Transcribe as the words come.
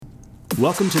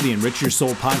Welcome to the Enrich Your Soul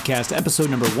podcast, episode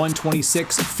number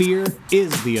 126, Fear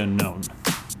is the Unknown.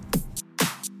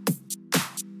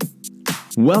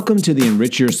 Welcome to the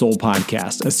Enrich Your Soul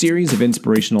podcast, a series of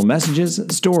inspirational messages,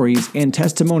 stories, and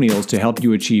testimonials to help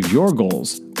you achieve your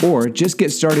goals or just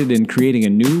get started in creating a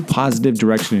new positive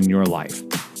direction in your life.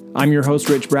 I'm your host,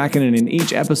 Rich Bracken, and in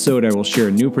each episode, I will share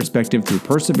a new perspective through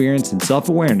perseverance and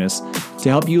self-awareness to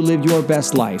help you live your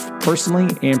best life,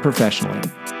 personally and professionally.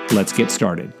 Let's get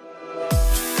started.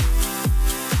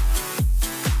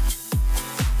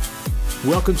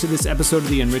 Welcome to this episode of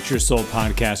the Enrich Your Soul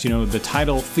podcast. You know, the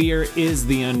title, Fear is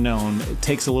the Unknown, it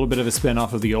takes a little bit of a spin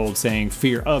off of the old saying,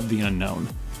 Fear of the Unknown.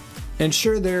 And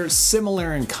sure, they're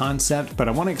similar in concept, but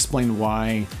I want to explain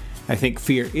why I think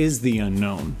fear is the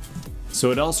unknown.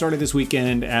 So it all started this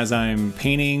weekend as I'm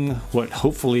painting what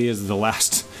hopefully is the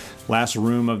last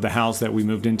room of the house that we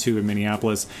moved into in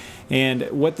Minneapolis. And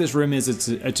what this room is,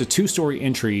 it's a two-story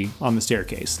entry on the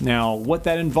staircase. Now, what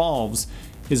that involves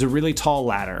is a really tall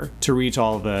ladder to reach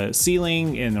all the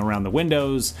ceiling and around the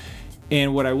windows.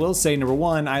 And what I will say, number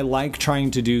one, I like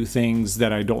trying to do things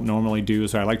that I don't normally do.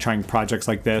 So I like trying projects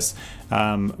like this.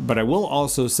 But I will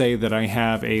also say that I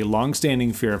have a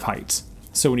long-standing fear of heights.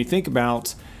 So when you think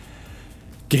about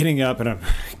getting up, and I'm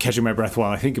catching my breath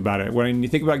while I think about it. When you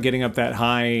think about getting up that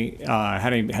high,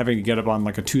 having to get up on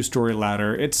like a two-story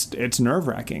ladder, it's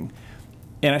nerve-wracking.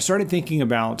 And I started thinking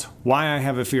about why I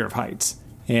have a fear of heights.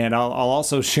 And I'll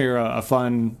also share a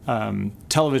fun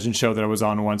television show that I was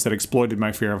on once that exploited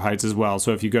my fear of heights as well.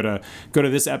 So if you go to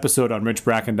this episode on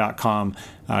richbracken.com,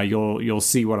 you'll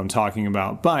see what I'm talking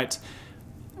about. But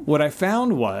what I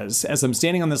found was, as I'm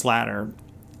standing on this ladder,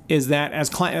 is that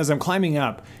as I'm climbing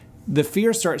up, the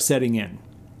fear starts setting in.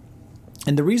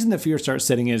 And the reason the fear starts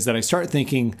setting in is that I start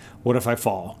thinking, what if I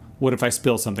fall? What if I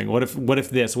spill something? What if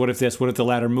this? What if the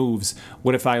ladder moves?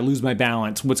 What if I lose my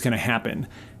balance? What's going to happen?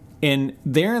 And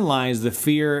therein lies the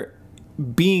fear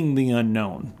being the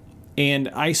unknown. And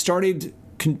I started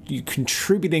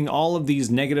contributing all of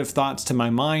these negative thoughts to my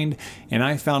mind, and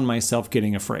I found myself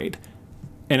getting afraid.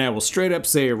 And I will straight up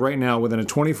say right now, within a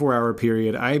 24-hour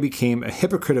period, I became a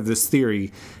hypocrite of this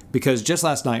theory because just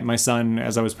last night, my son,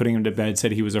 as I was putting him to bed,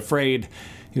 said he was afraid.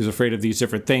 He was afraid of these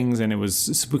different things, and it was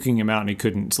spooking him out, and he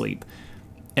couldn't sleep.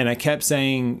 And I kept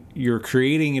saying, you're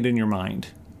creating it in your mind.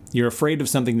 You're afraid of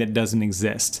something that doesn't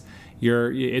exist.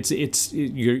 You're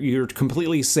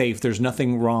completely safe. There's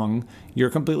nothing wrong.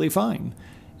 You're completely fine.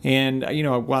 And you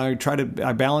know, while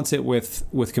I balance it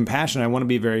with compassion, I want to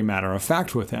be very matter of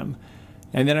fact with him.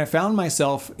 And then I found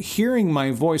myself hearing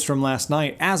my voice from last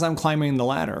night as I'm climbing the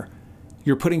ladder.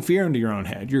 You're putting fear into your own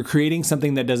head. You're creating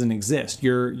something that doesn't exist.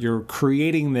 You're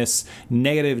creating this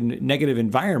negative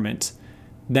environment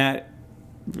that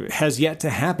has yet to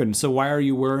happen. So why are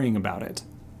you worrying about it?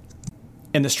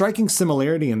 And the striking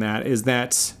similarity in that is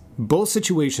that both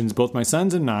situations, both my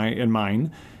son's and mine,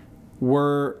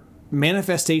 were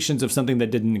manifestations of something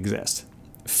that didn't exist.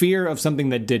 Fear of something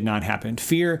that did not happen.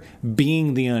 Fear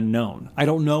being the unknown. I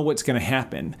don't know what's going to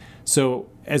happen. So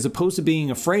as opposed to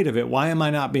being afraid of it, why am I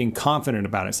not being confident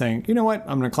about it? Saying, you know what,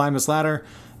 I'm going to climb this ladder,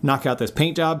 knock out this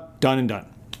paint job, done and done.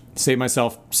 Save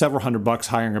myself several $100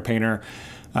 hiring a painter.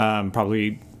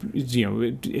 Probably,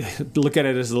 look at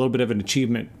it as a little bit of an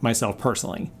achievement myself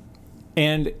personally.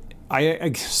 And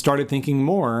I started thinking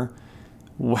more,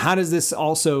 how does this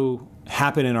also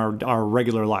happen in our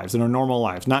regular lives, in our normal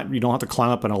lives? You don't have to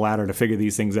climb up on a ladder to figure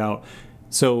these things out.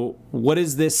 So what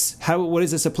is this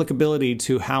applicability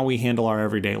to how we handle our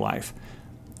everyday life?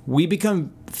 We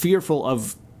become fearful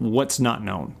of what's not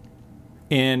known.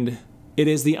 And it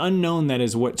is the unknown that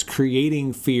is what's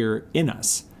creating fear in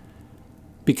us.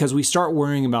 Because we start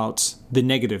worrying about the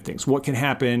negative things. What can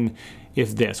happen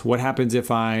if this? What happens if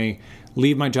I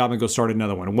leave my job and go start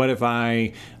another one? What if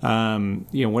I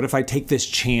take this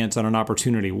chance on an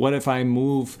opportunity? What if I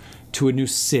move to a new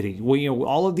city? Well,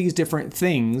 all of these different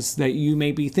things that you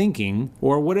may be thinking,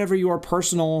 or whatever your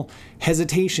personal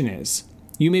hesitation is.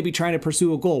 You may be trying to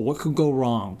pursue a goal. What could go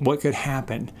wrong? What could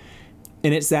happen?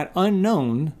 And it's that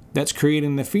unknown that's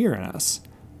creating the fear in us,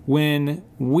 when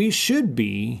we should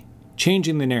be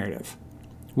changing the narrative.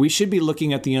 We should be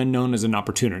looking at the unknown as an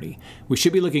opportunity. We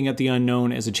should be looking at the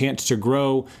unknown as a chance to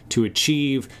grow, to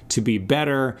achieve, to be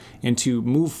better, and to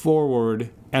move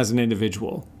forward as an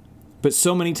individual. But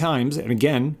so many times, and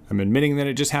again, I'm admitting that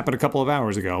it just happened a couple of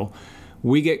hours ago,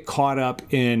 we get caught up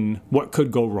in what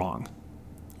could go wrong.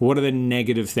 What are the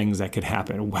negative things that could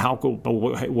happen?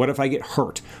 What if I get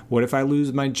hurt? What if I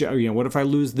lose my job? What if I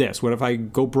lose this? What if I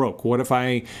go broke? What if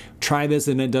I try this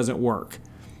and it doesn't work?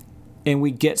 And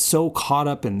we get so caught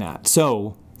up in that.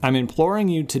 So I'm imploring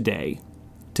you today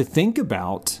to think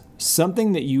about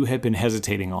something that you have been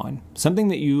hesitating on, something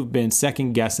that you've been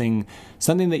second guessing,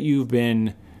 something that you've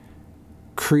been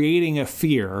creating a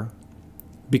fear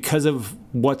because of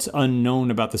what's unknown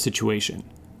about the situation,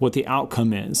 what the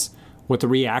outcome is, what the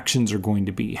reactions are going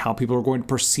to be, how people are going to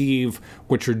perceive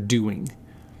what you're doing.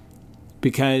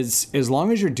 Because as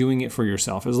long as you're doing it for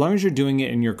yourself, as long as you're doing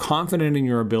it and you're confident in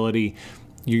your ability,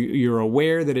 you're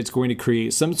aware that it's going to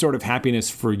create some sort of happiness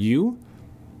for you,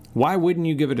 why wouldn't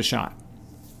you give it a shot?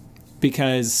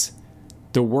 Because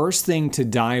the worst thing to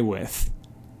die with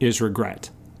is regret.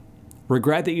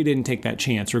 Regret that you didn't take that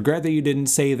chance. Regret that you didn't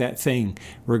say that thing.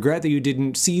 Regret that you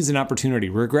didn't seize an opportunity.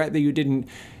 Regret that you didn't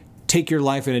take your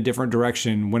life in a different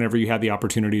direction whenever you had the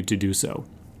opportunity to do so.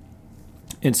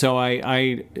 And so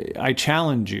I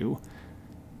challenge you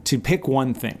to pick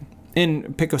one thing,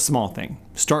 and pick a small thing.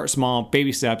 Start small,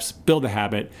 baby steps, build a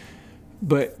habit,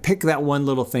 but pick that one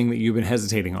little thing that you've been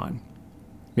hesitating on.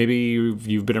 Maybe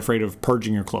you've been afraid of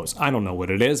purging your clothes. I don't know what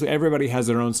it is. Everybody has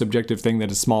their own subjective thing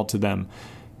that is small to them.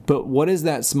 But what is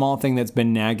that small thing that's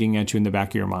been nagging at you in the back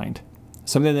of your mind?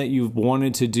 Something that you've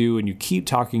wanted to do and you keep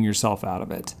talking yourself out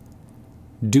of it.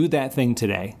 Do that thing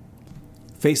today.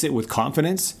 Face it with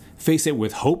confidence. Face it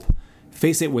with hope.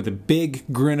 Face it with a big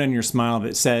grin on your smile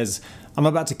that says, I'm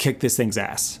about to kick this thing's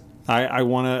ass. I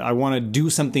want to do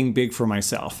something big for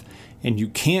myself. And you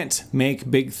can't make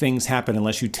big things happen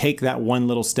unless you take that one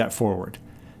little step forward.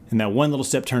 And that one little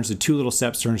step turns to 2 little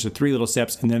steps, turns to 3 little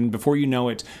steps, and then before you know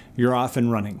it, you're off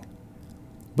and running.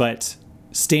 But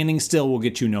standing still will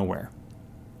get you nowhere.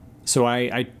 So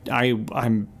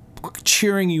I'm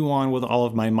cheering you on with all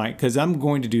of my might, because I'm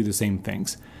going to do the same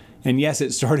things. And yes,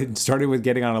 it started with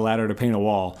getting on a ladder to paint a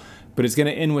wall, but it's going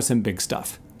to end with some big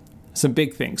stuff. Some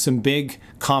big things, some big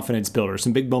confidence builders,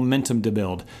 some big momentum to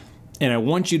build. And I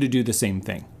want you to do the same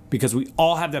thing, because we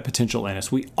all have that potential in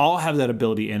us. We all have that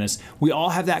ability in us. We all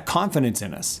have that confidence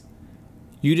in us.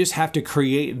 You just have to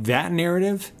create that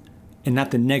narrative and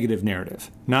not the negative narrative,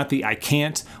 not the I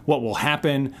can't, what will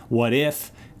happen, what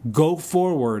if. Go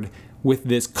forward with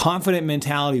this confident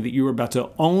mentality that you're about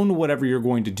to own whatever you're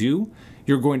going to do.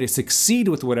 You're going to succeed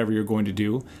with whatever you're going to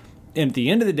do. And at the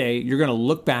end of the day, you're going to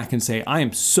look back and say, I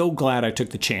am so glad I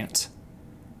took the chance.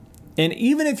 And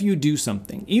even if you do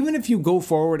something, even if you go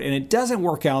forward and it doesn't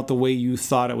work out the way you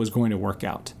thought it was going to work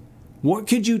out, what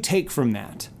could you take from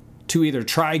that to either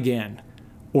try again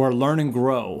or learn and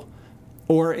grow,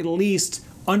 or at least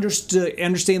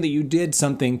understand that you did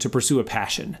something to pursue a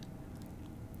passion?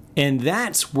 And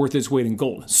that's worth its weight in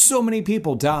gold. So many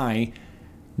people die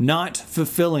not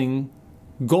fulfilling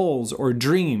goals or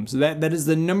dreams. That is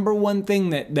the number one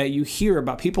thing that you hear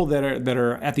about people that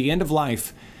are at the end of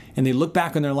life. And they look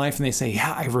back on their life and they say,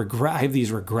 yeah, I have these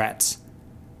regrets.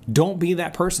 Don't be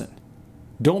that person.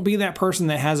 Don't be that person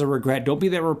that has a regret. Don't be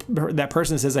that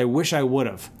person that says, I wish I would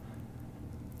have.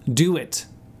 Do it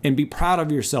and be proud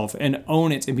of yourself and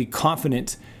own it and be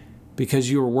confident,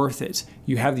 because you are worth it.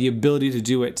 You have the ability to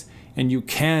do it. And you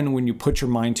can when you put your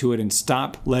mind to it and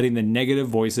stop letting the negative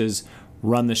voices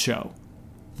run the show.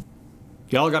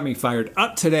 Y'all got me fired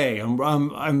up today.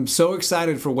 I'm so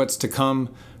excited for what's to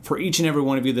come for each and every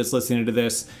one of you that's listening to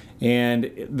this. And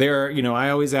I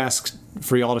always ask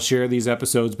for y'all to share these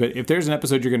episodes, but if there's an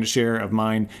episode you're going to share of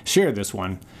mine, share this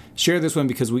one. Share this one,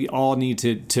 because we all need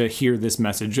to hear this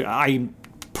message.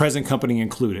 Present company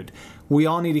included. We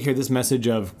all need to hear this message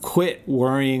of quit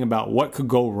worrying about what could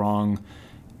go wrong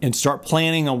and start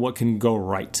planning on what can go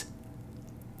right.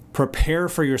 Prepare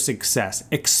for your success.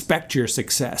 Expect your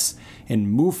success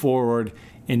and move forward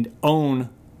and own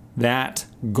that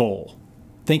goal.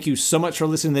 Thank you so much for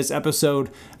listening to this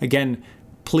episode. Again,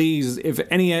 please, if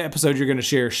any episode you're going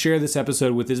to share this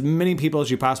episode with as many people as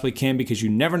you possibly can, because you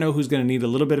never know who's going to need a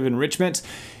little bit of enrichment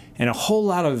and a whole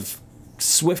lot of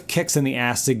swift kicks in the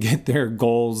ass to get their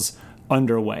goals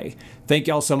underway. Thank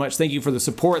y'all so much. Thank you for the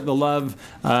support, the love.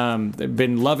 I've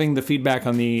been loving the feedback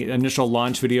on the initial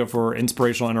launch video for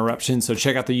Inspirational Interruptions. So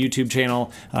check out the YouTube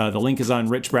channel. The link is on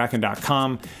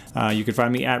richbracken.com. You can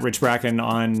find me at Rich Bracken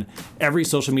on every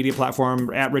social media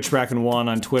platform, at Rich Bracken1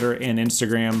 on Twitter and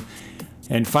Instagram.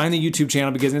 And find the YouTube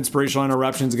channel, because Inspirational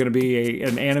Interruptions is going to be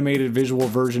an animated visual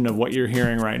version of what you're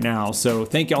hearing right now. So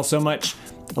thank y'all so much.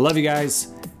 I love you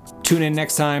guys. Tune in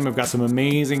next time. I've got some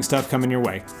amazing stuff coming your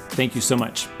way. Thank you so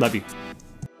much. Love you.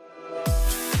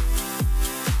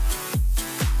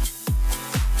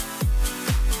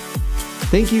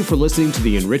 Thank you for listening to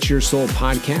the Enrich Your Soul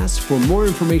podcast. For more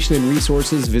information and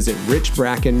resources, visit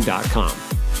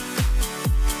richbracken.com.